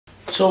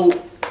So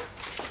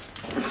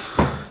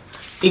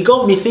it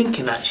got me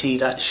thinking actually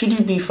that should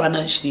you be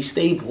financially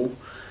stable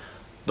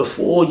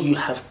before you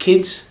have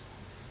kids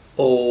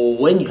or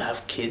when you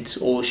have kids,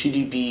 or should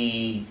you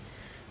be,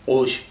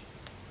 or it's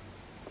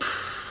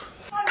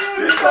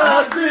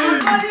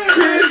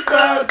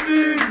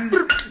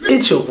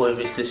your boy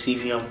Mr.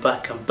 CV. I'm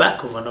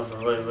back with another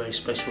very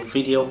special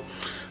video.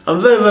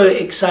 I'm very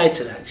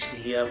excited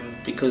actually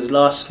because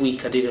last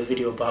week I did a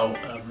video about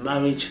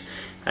marriage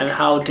and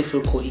how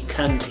difficult it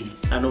can be,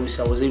 and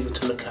obviously I was able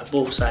to look at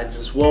both sides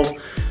as well.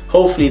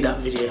 Hopefully that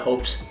video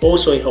helps.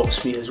 Also it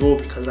helps me as well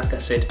because, like I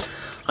said,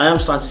 I am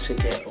starting to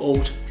get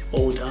older,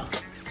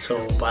 so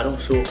but I don't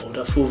feel old,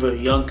 I feel very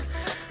young,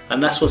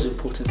 and that's what's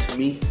important to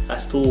me. I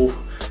feel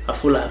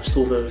like I'm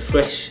still very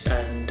fresh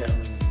and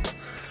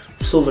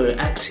still very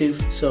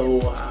active,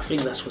 so I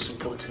think that's what's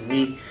important to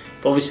me.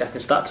 But obviously I can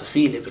start to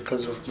feel it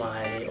because of my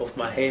hair.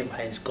 My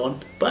hair's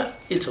gone, but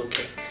it's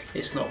okay,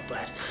 it's not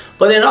bad.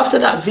 But then after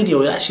that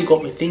video, it actually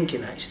got me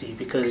thinking actually,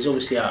 because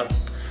obviously I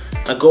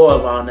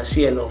go around, I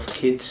see a lot of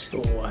kids,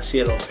 or I see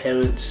a lot of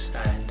parents,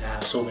 and I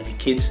have so many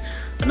kids,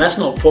 and that's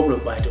not a problem,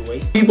 by the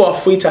way. People are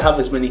free to have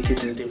as many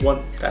kids as they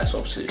want. That's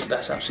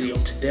absolutely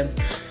up to them.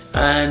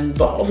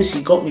 But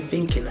obviously it got me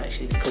thinking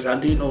actually, because I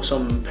do know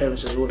some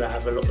parents as well that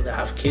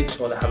have kids,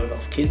 or that have a lot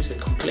of kids. They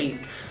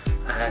complain,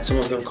 and some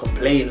of them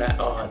complain like,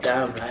 oh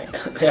damn, like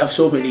they have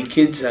so many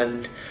kids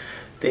and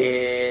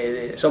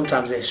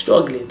sometimes they're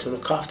struggling to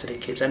look after the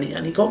kids. And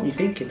it got me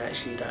thinking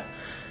actually that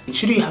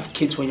should you have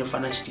kids when you're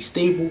financially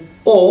stable,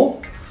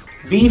 or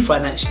be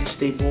financially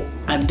stable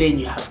and then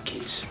you have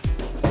kids?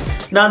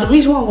 Now the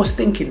reason why I was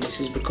thinking this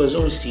is because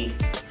obviously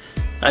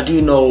I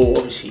do know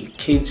obviously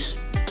kids,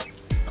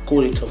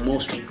 according to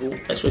most people,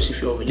 especially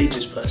if you're a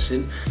religious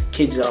person,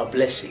 kids are a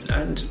blessing,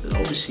 and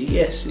obviously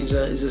yes,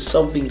 is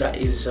something that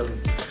is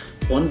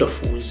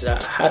wonderful, is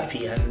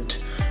happy, and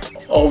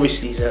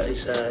obviously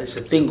is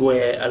a thing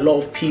where a lot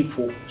of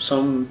people,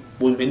 some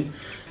women,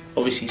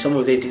 obviously some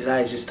of their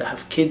desires is to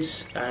have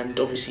kids, and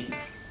obviously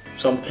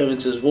some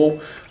parents as well,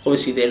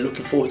 obviously they're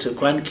looking forward to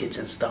grandkids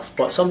and stuff.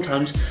 But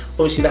sometimes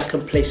obviously that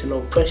can place a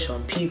lot of pressure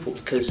on people,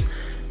 because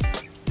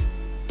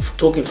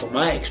talking from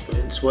my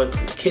experience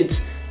working with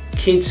kids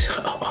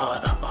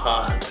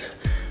are,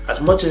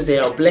 as much as they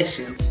are a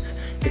blessing,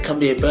 they can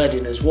be a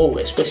burden as well,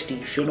 especially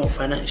if you're not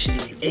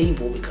financially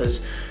able,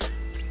 because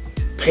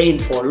paying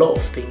for a lot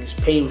of things,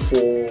 paying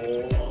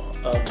for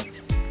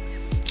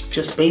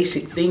just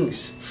basic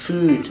things,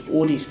 food,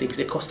 all these things,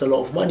 they cost a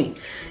lot of money.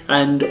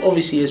 And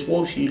obviously as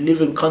well, if you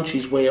live in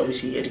countries where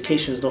obviously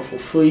education is not for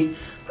free,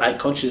 like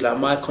countries like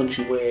my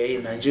country, where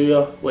in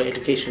Nigeria, where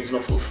education is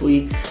not for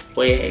free,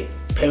 where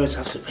parents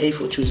have to pay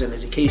for children's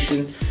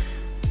education,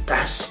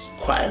 that's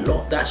quite a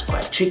lot, that's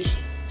quite tricky.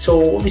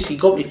 So obviously it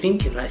got me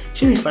thinking, like,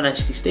 should be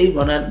financially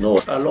stable. And I know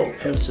a lot of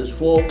parents as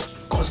well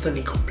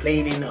constantly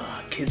complaining,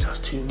 kids are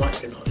too much,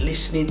 they're not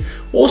listening.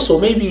 Also,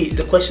 maybe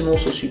the question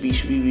also should we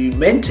be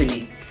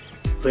mentally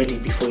ready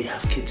before you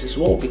have kids as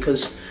well?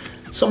 Because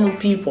some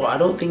people, I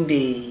don't think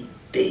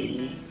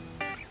they're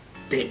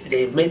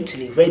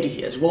mentally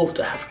ready as well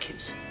to have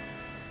kids.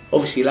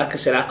 Obviously, like I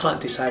said, I can't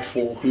decide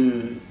for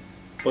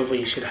whether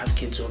you should have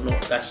kids or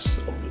not. That's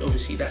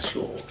obviously that's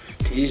your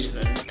decision,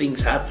 and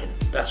things happen,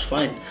 that's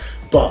fine.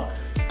 But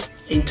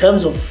in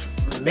terms of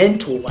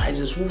mental wise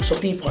as well, some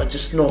people are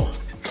just not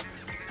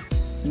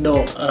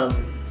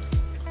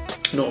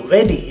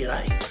ready.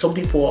 Like some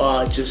people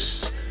are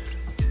just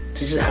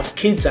have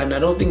kids, and I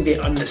don't think they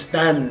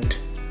understand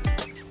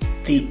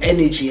the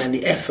energy and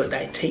the effort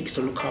that it takes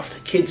to look after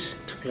kids,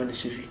 to be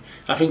honest with you.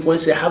 I think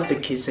once they have the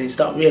kids, they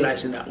start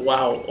realizing that,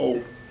 wow,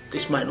 oh,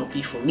 this might not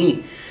be for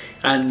me.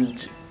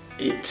 And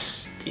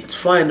it's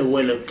fine and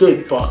well and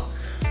good, but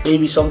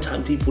maybe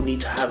sometimes people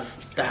need to have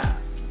that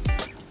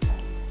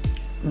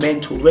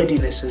mental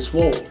readiness as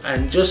well.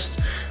 And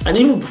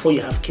even before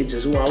you have kids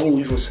as well, I will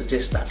even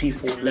suggest that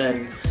people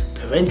learn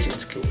parenting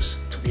skills,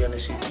 to be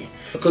honest with you.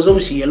 Because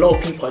obviously a lot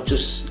of people are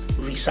just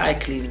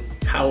recycling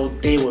how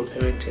they were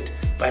parented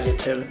by their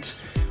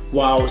parents,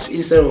 whilst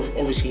instead of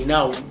obviously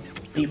now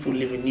people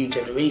live in new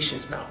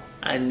generations now,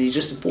 and it's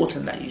just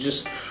important that you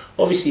just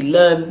obviously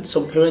learn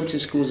some parenting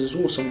skills as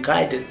well, some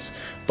guidance.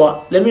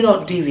 But let me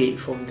not deviate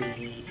from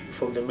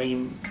the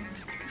main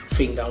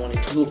thing that I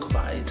wanted to talk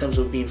about in terms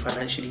of being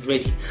financially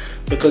ready,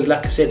 because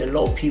like I said, a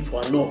lot of people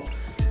are not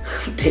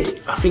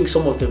I think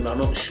some of them are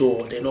not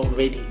sure, they're not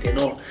ready, they're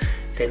not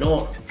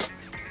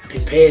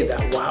prepared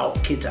that, wow,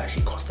 kids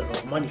actually cost a lot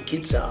of money.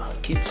 Kids, I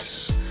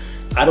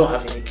don't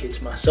have any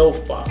kids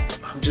myself, but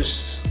I'm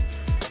just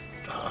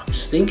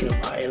thinking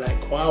about it,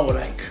 like, wow,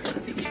 like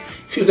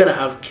if you're gonna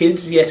have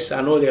kids, yes,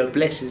 I know they're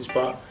blessings,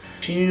 but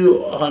if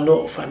you are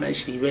not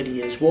financially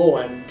ready as well,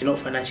 and you're not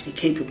financially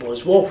capable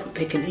as well,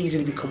 they can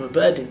easily become a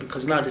burden,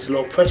 because now there's a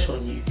lot of pressure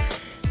on you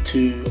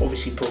to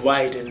obviously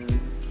provide and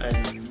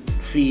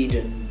feed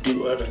and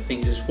do other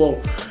things as well.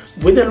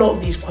 With a lot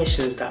of these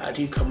questions that I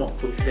do come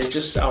up with, they're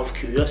just out of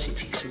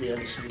curiosity, to be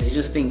honest with you. They're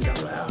just things I'm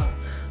like,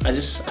 I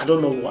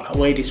don't know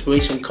where the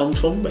inspiration comes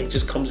from, but it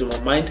just comes in my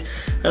mind,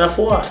 and I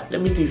thought,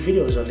 let me do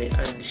videos on it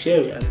and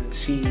share it and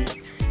see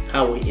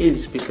how it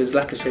is, because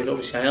like I said,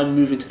 obviously I am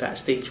moving to that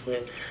stage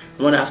where I'm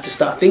gonna have to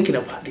start thinking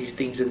about these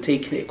things and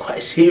taking it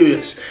quite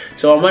serious.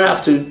 So I'm gonna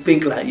have to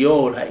think like,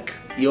 yo,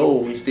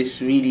 is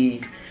this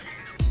really,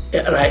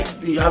 like,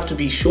 you have to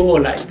be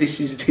sure, like, this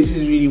is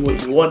really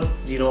what you want,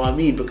 you know what I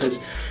mean? Because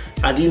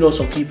I do know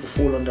some people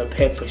fall under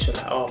peer pressure,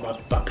 like, oh,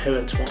 my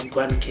parents want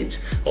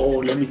grandkids, oh,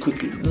 let me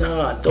quickly.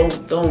 Nah,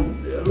 don't.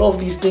 A lot of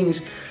these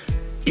things,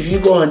 if you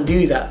go and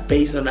do that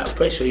based on that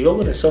pressure, you're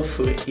gonna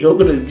suffer it. You're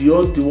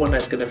the one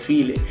that's gonna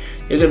feel it.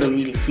 You're gonna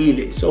really feel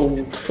it.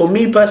 So for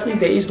me personally,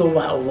 there is no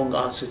right or wrong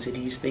answer to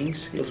these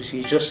things.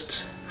 Obviously,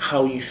 just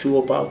how you feel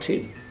about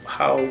it,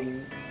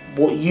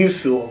 what you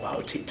feel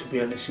about it, to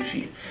be honest with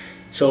you.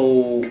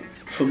 So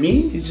for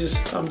me,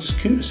 I'm just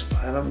curious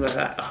about it. And I'm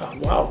like, oh,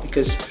 wow,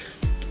 because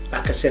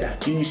like I said, I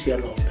do see a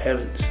lot of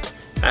parents,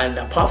 and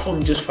apart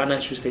from just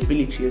financial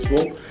stability as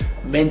well,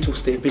 mental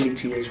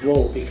stability as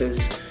well,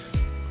 because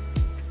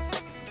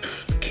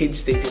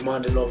kids, they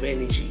demand a lot of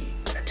energy,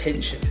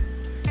 attention,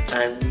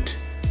 and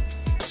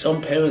some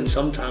parents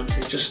sometimes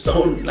they just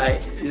don't,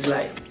 like, it's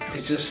like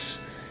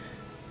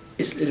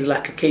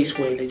a case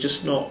where they're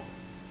just not,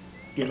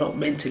 you're not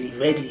mentally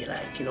ready,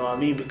 like, you know what I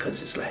mean,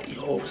 because it's like,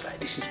 you're always like,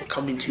 this is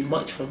becoming too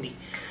much for me.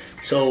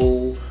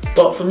 So,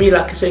 but for me,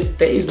 like I said,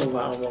 there is no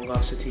right or wrong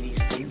answer to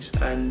these things,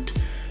 and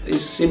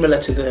it's similar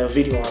to the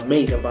video I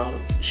made about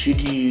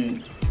should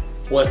you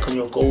work on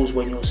your goals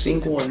when you're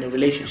single or in a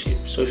relationship.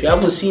 So if you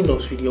haven't seen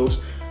those videos,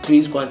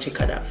 please go and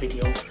check out that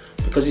video,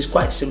 because it's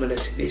quite similar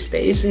to this.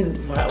 There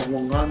isn't right or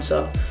wrong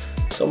answer.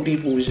 Some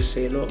people will just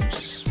say, look,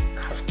 just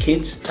have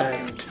kids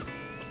and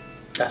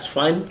that's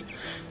fine.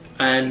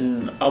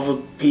 And other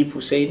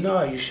people say,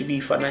 no, you should be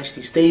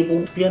financially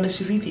stable. To be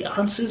honest with you, the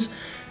answers,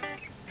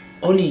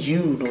 only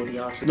you know the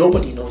answer.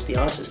 Nobody knows the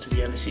answers, to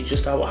be honest. It's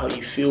just how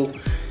you feel,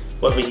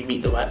 whether you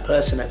meet the right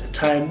person at the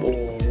time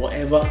or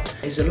whatever.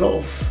 There's a lot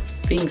of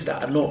things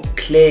that are not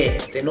clear.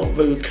 They're not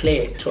very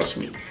clear, trust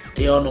me.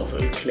 They are not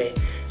very clear.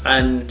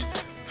 And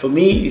for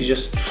me, it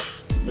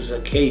was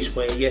a case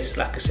where, yes,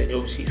 like I said,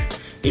 obviously,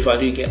 if I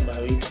do get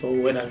married, or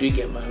when I do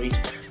get married,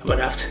 I'm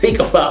gonna have to think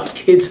about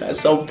kids at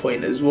some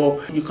point as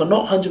well. You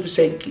cannot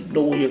 100%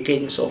 know what you're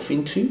getting yourself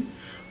into,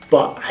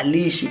 but at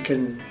least you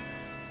can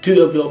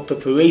do a bit of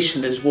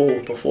preparation as well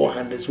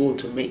beforehand as well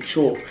to make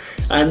sure.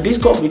 And this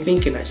got me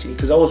thinking, actually,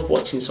 because I was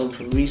watching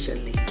something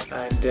recently,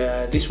 and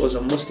this was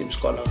a Muslim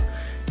scholar,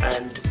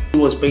 and he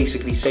was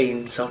basically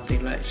saying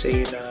something like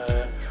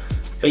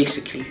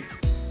basically,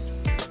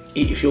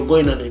 if you're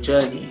going on a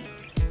journey,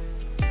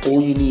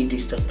 all you need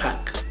is to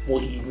pack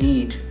what you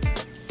need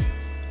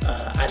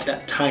at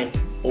that time,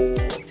 or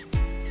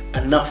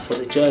enough for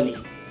the journey.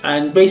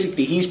 And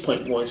basically his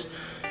point was,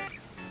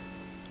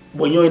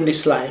 when you're in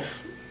this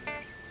life,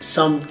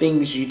 some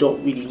things you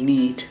don't really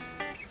need,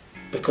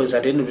 because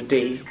at the end of the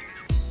day,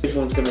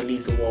 everyone's going to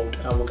leave the world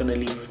and we're going to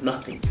leave with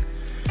nothing.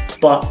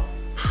 But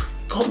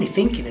it got me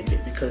thinking a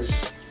bit,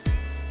 because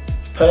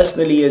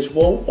personally as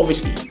well,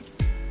 obviously,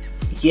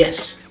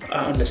 yes,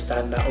 I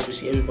understand that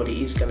obviously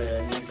everybody is going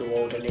to leave the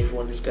world and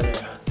everyone is going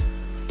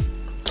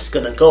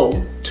to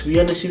go. To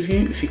be honest with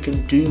you, if you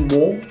can do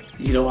more,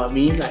 you know what I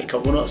mean? Like,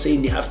 I'm not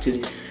saying you have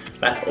to,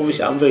 like,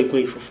 obviously I'm very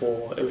grateful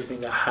for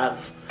everything I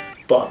have,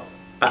 but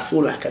I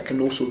feel like I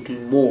can also do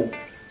more.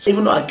 So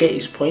even though I get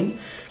his point,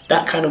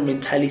 that kind of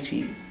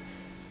mentality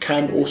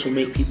can also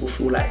make people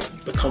feel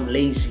like, become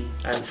lazy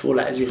and feel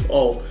like as if,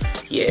 oh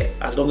yeah,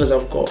 as long as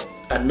I've got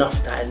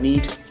enough that I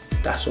need,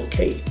 that's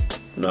okay.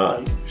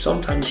 No,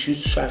 sometimes you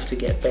strive to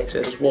get better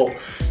as well.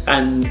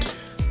 And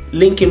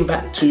linking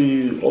back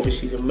to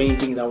obviously the main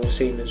thing that I was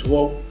saying as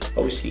well,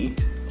 obviously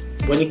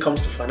when it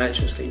comes to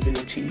financial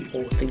stability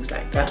or things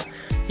like that,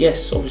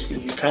 yes, obviously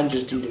you can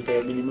just do the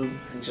bare minimum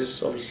and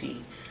just obviously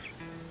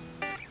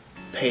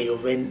pay your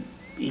rent,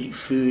 eat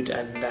food,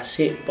 and that's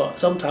it. But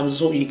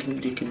sometimes all you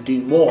can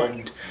do more,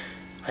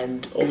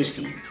 and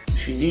obviously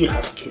if you do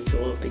have kids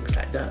or things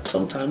like that,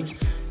 sometimes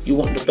you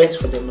want the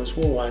best for them as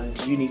well, and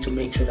you need to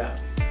make sure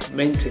that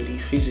mentally,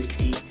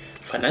 physically,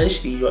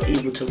 financially, you're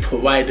able to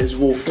provide as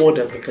well for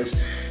them.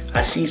 Because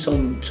I see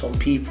some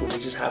people, they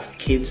just have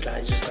kids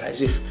like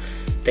as if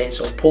they're in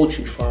some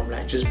poultry farm,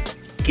 like just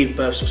give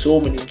birth to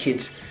so many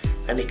kids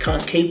and they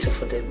can't cater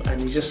for them,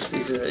 and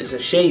it's a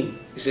shame.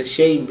 It's a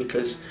shame,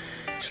 because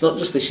it's not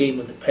just a shame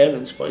on the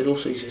parents, but it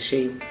also is a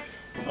shame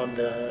on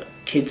the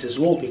kids as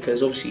well,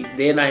 because obviously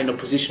they're not in a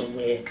position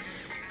where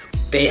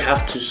they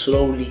have to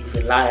slowly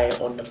rely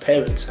on the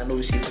parents, and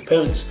obviously if the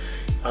parents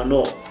are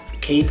not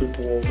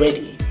capable or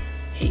ready,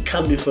 it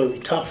can be very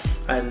tough.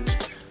 And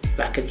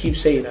like I keep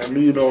saying, I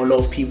know a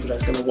lot of people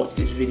that's going to watch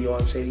this video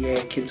and say,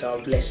 yeah, kids are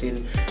a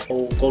blessing,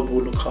 or God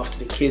will look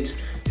after the kids.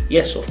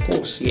 Yes, of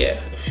course,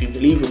 yeah, if you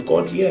believe in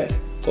God, yeah,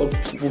 God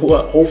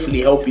will hopefully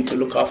help you to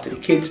look after the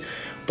kids.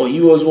 But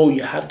you as well,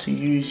 you have to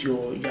use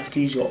your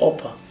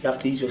upper, you have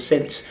to use your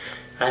sense,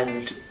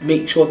 and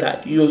make sure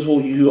that you as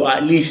well, you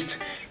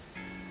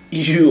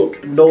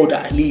know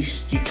that at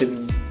least you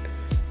can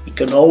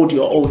can hold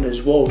your own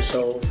as well.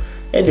 So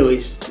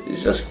anyways,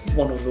 it's just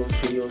one of those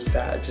videos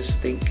that I just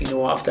think, you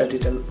know, after I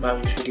did a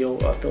marriage video,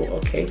 I thought,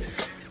 okay,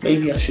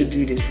 maybe I should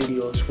do this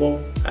video as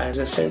well, as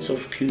a sense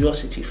of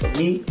curiosity for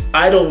me.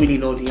 I don't really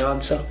know the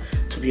answer,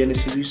 to be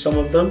honest with you. Some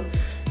of them,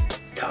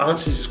 the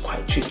answers is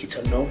quite tricky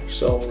to know,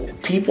 so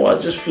people are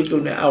just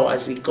figuring it out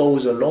as it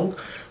goes along.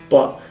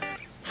 But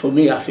for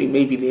me, I think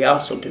maybe there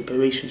are some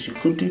preparations you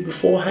could do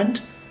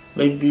beforehand,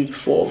 maybe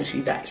before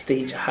obviously that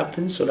stage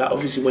happens, so that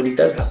obviously when it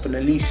does happen,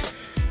 at least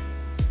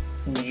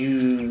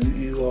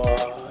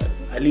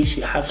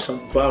you have some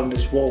ground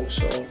as well.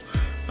 So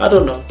I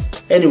don't know.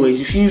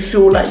 Anyways, if you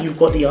feel like you've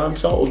got the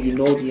answer, or you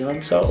know the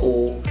answer,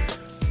 or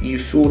you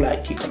feel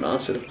like you can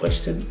answer the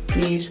question,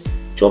 please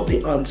drop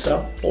the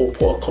answer or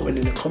put a comment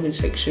in the comment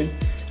section,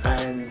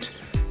 and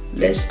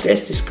let's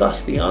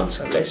discuss the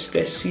answer. Let's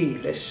see,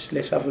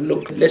 let's have a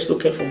look. Let's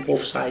look at it from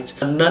both sides.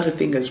 Another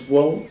thing as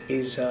well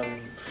is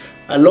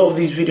a lot of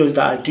these videos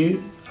that I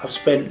do, I've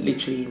spent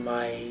literally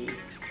my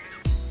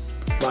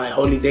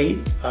holiday,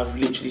 I've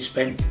literally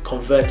spent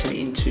converting it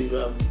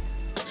into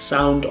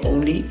sound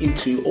only,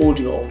 into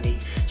audio only.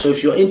 So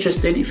if you're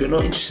interested, if you're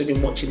not interested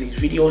in watching these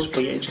videos,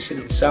 but you're interested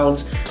in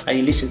sounds, and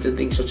you listen to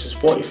things such as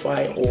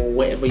Spotify or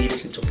wherever you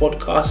listen to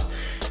podcasts,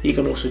 you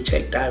can also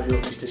check Diary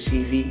of Mr.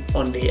 CV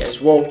on there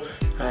as well.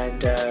 And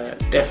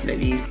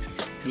definitely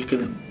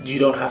you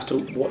don't have to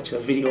watch the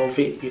video of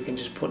it. You can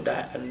just put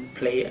that and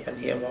play it and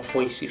hear my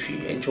voice if you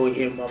enjoy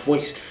hearing my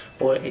voice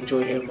or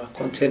enjoy hearing my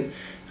content.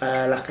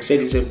 Like I said,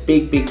 it's a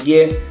big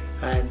year,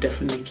 and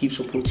definitely keep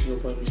supporting your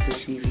boy Mr.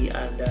 CV,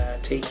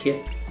 and take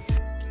care.